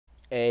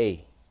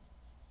Hey,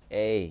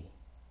 hey,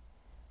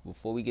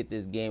 before we get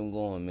this game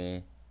going,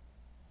 man,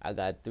 I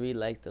got 3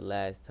 likes the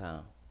last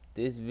time.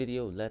 This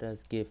video, let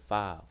us get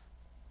 5.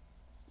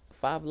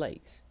 5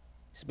 likes.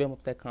 Spam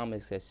up that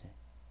comment section.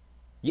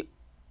 You,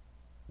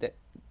 that,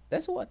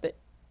 that's what I think.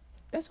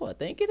 That's what I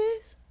think it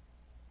is.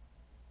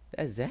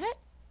 That's Zach.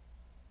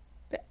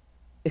 That,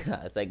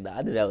 it's like, nah,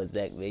 I knew that was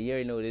Zach, man. You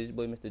already know this. Your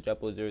boy, Mr.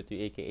 Drapo03,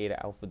 aka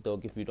the Alpha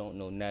Dog. If you don't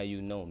know, now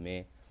you know,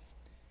 man.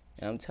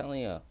 And I'm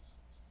telling y'all,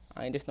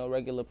 I ain't just no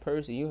regular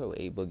person. You heard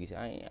A Boogie.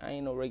 I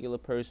ain't no regular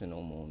person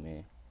no more,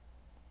 man.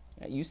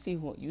 You see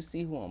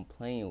who I'm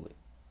playing with.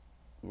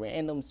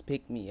 Randoms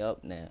pick me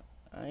up now.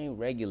 I ain't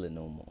regular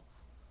no more.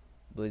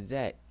 But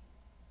Zach,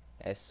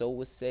 as so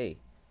would say,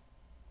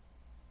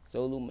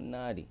 so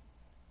Illuminati,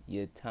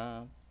 your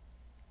time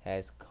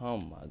has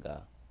come, my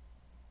guy.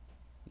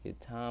 Your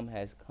time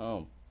has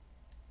come.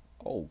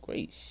 Oh,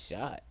 great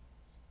shot.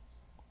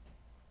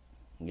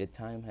 Your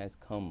time has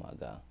come, my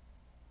guy.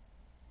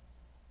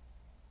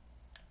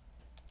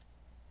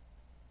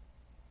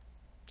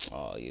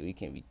 Oh, yeah, we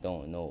can't be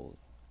throwing those.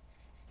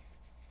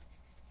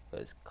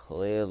 Because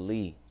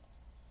clearly,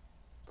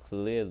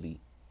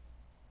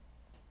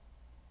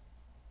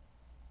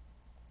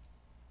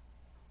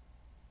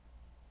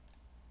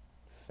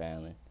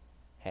 Fallon,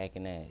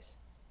 hacking ass.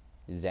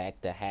 Zach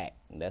the Hack.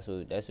 That's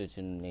what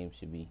your name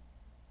should be.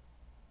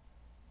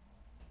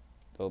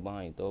 Throw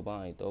behind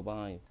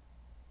you.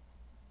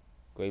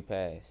 Great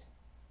pass.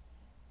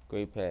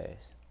 Great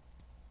pass.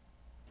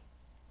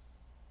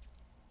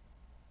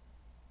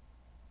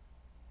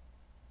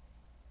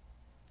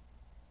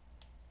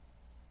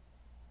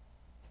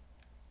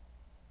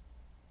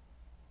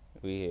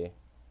 We here.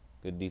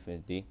 Good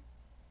defense, D.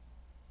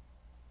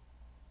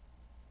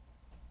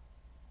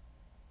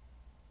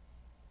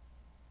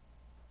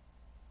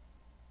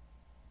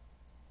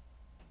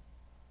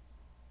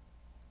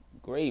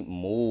 Great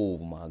move,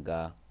 my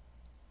guy.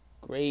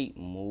 Great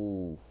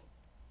move.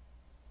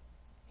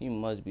 He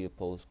must be a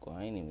post scorer.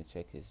 I ain't even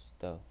check his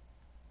stuff.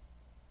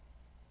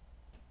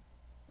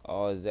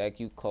 Oh, Zach,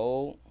 you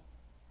cold?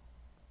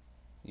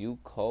 You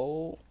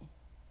cold?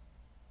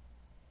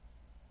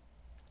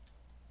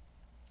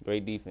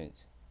 Great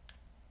defense.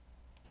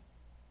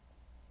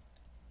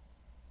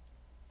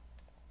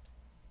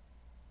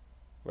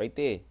 Right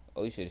there.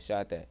 Oh, you should have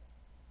shot that.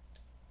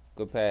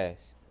 Good pass.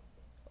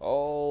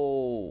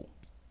 Oh.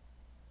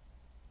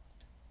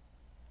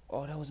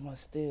 Oh, that was my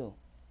steal.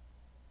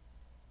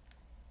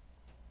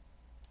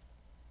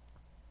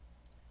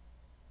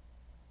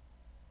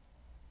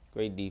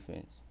 Great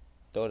defense.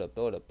 Throw it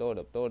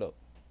up.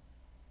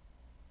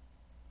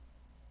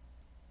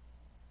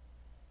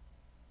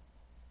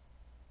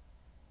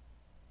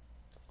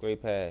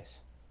 Great pass.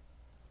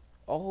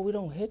 Oh, we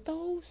don't hit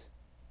those?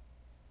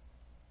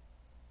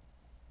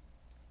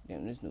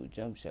 Damn, this new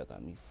jump shot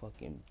got me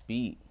fucking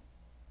beat.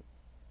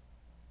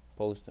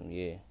 Post him,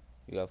 yeah.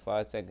 You got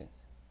 5 seconds.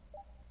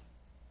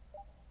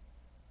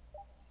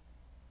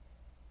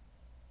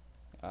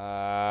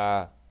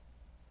 Ah.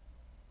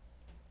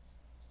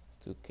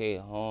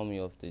 2K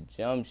homie off the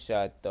jump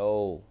shot,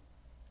 though.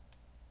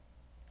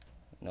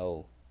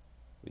 No.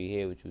 We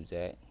here with you,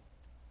 Zach.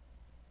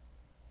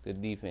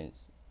 Good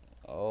defense.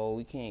 Oh,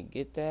 we can't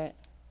get that?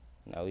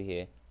 Now we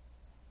here.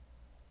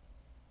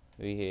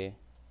 We here.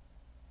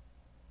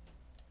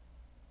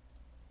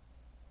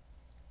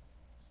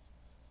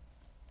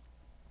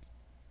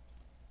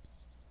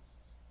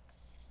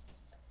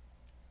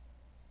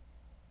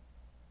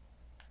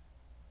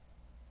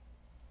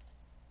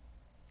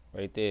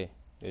 Right there.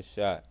 Good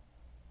shot.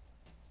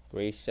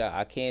 Great shot.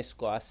 I can't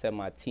score. I set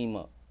my team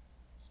up.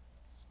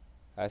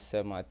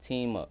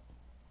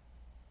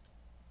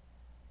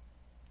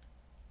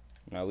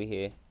 Now we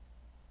here.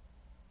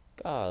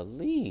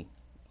 Golly.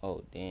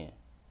 Oh, damn.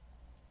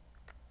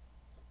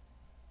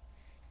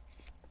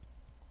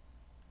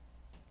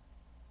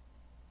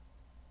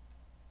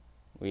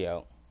 We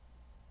out.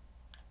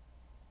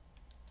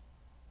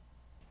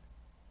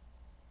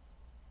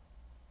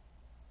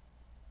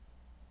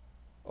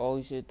 Oh,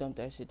 you should have dumped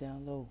that shit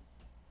down low.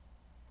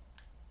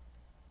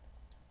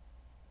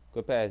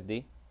 Good pass,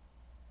 D.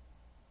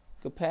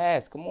 Good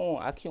pass. Come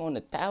on. IQ on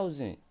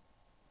 1,000.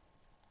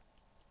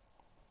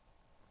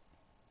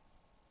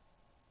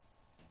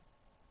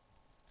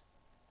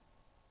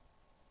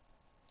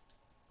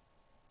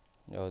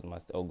 That was my...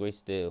 Oh, great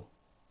steal.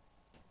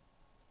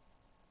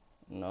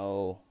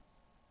 No.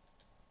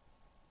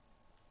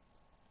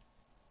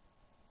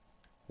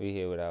 We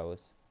here with ours.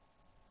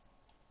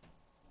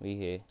 We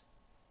here.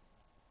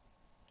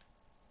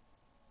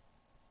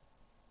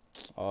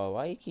 Oh,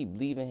 why you keep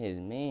leaving his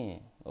man?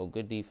 Oh,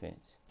 good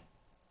defense.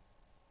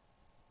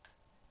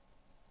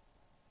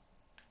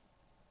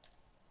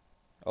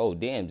 Oh,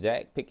 damn,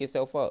 Zach. Pick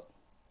yourself up.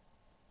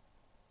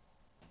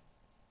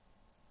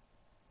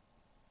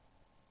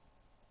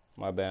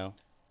 My bad.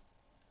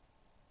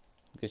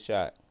 Good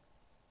shot.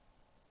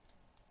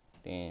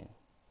 Damn.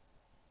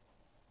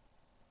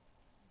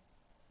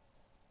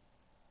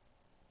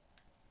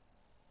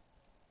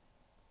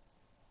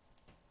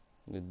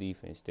 Good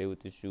defense. Stay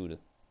with the shooter.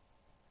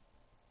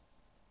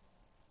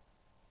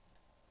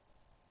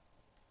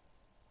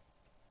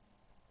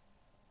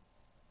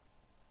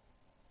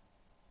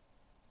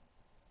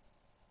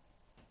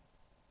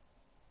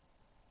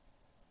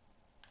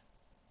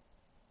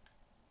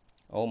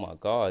 Oh my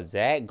God,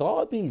 Zach.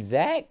 Guard me,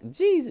 Zach.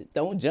 Jesus,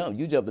 don't jump.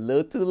 You jump a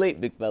little too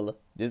late, big fella.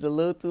 Just a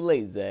little too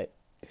late, Zach.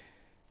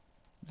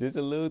 Just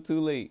a little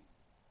too late.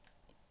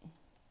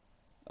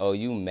 Oh,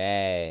 you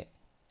mad.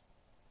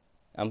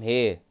 I'm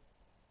here.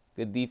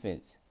 Good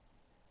defense.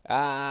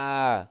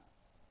 Ah.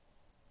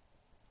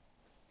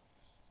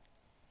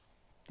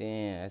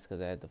 Damn, that's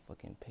because I had to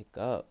fucking pick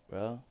up,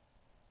 bro.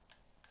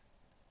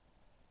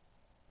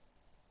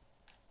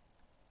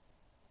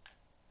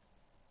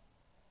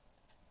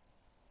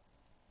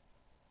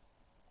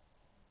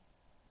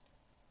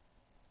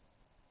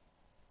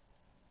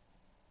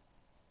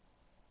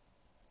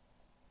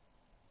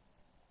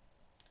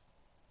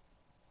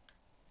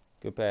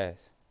 Good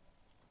pass.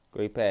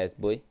 Great pass,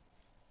 boy.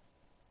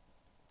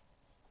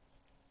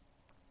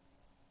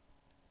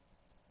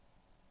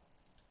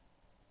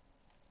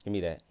 Give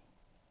me that.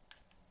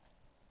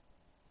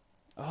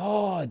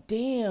 Oh,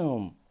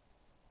 damn.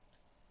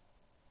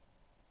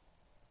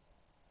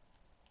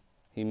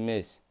 He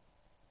missed.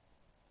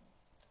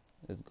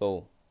 Let's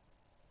go.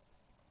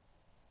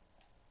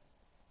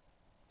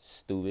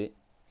 Stupid.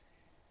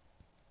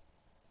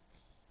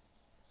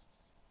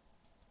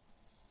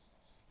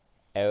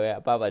 Hey,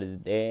 Papa is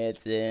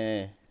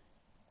dancing.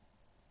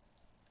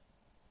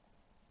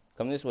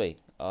 Come this way.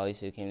 Oh, he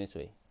should have came this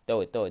way.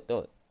 Throw it, throw it, throw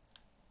it.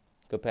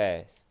 Good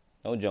pass.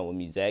 Don't jump with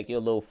me, Zach. You're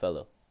a little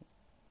fella.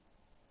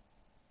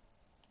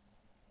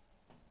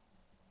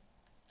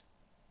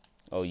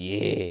 Oh,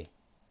 yeah.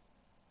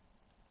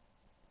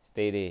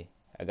 Stay there.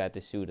 I got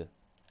the shooter.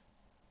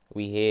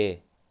 We here.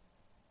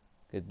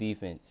 Good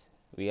defense.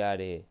 We out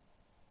here.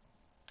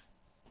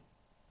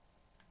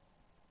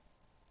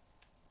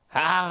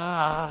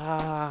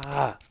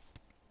 Ha!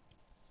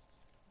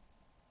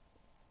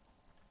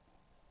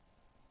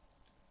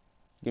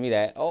 Give me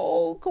that.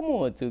 Oh, come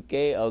on,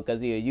 2K. Oh,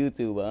 because he a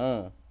YouTuber,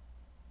 huh?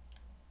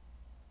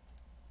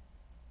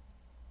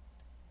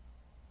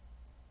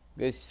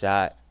 Good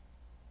shot.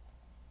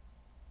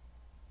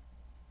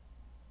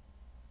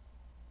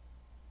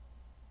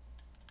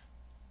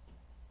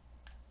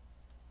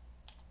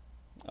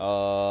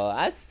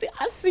 I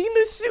seen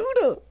the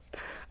shooter.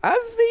 I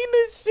seen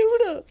the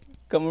shooter.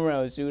 Come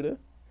around, shooter.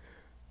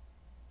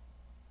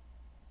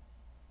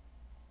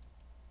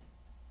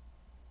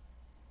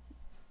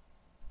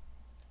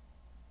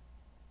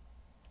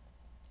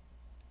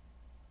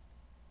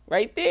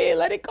 Right there.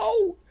 Let it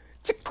go.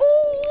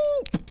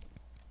 Chakoo!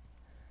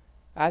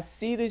 I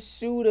see the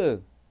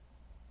shooter.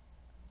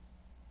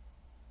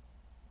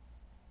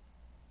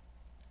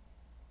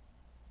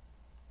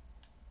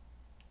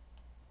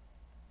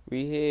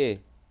 We here.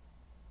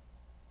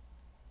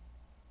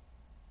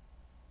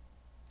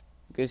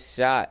 Good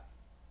shot.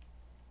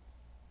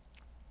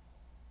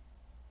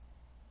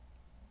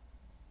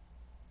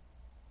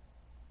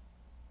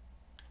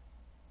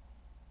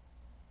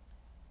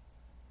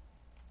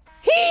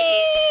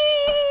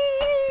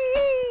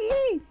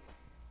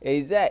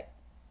 Hey, Zach,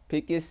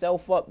 pick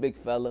yourself up, big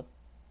fella.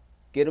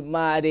 Get him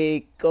out of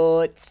here,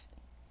 coach.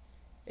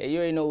 Hey, you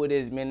already know what it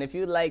is, man. If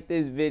you like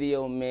this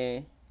video,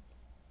 man,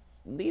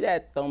 leave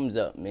that thumbs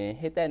up, man.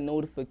 Hit that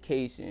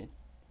notification.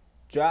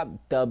 Drop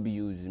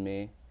W's,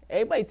 man.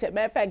 Everybody,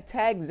 matter of fact,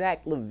 tag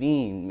Zach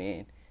Levine,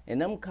 man. In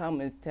them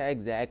comments,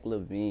 tag Zach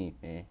Levine,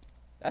 man.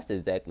 That's the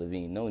Zach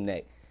Levine, no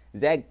neck.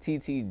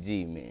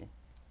 ZackTTG, man.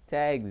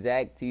 Tag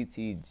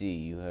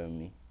ZackTTG, you heard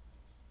me.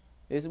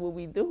 This is what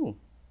we do.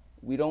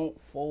 We don't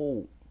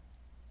fold.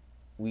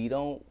 We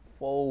don't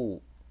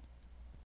fold.